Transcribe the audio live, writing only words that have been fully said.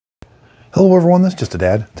Hello everyone, this is Just a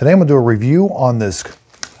Dad. Today I'm going to do a review on this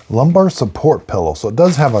lumbar support pillow. So it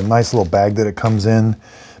does have a nice little bag that it comes in,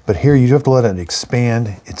 but here you have to let it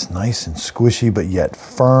expand. It's nice and squishy, but yet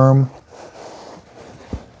firm.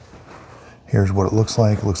 Here's what it looks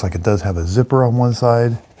like. It looks like it does have a zipper on one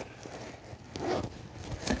side.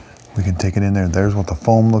 We can take it in there. There's what the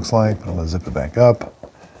foam looks like. I'm going to zip it back up.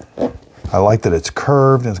 I like that it's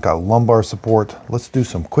curved and it's got lumbar support. Let's do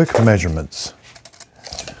some quick measurements.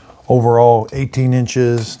 Overall, 18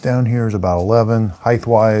 inches. Down here is about 11.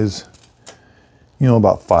 Height-wise,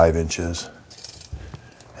 about 5 inches.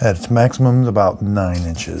 At its maximum is about 9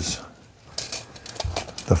 inches.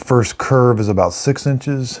 The first curve is about 6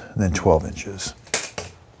 inches, and then 12 inches.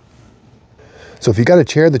 So if you got a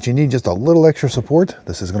chair that you need just a little extra support,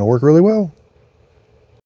 this is going to work really well.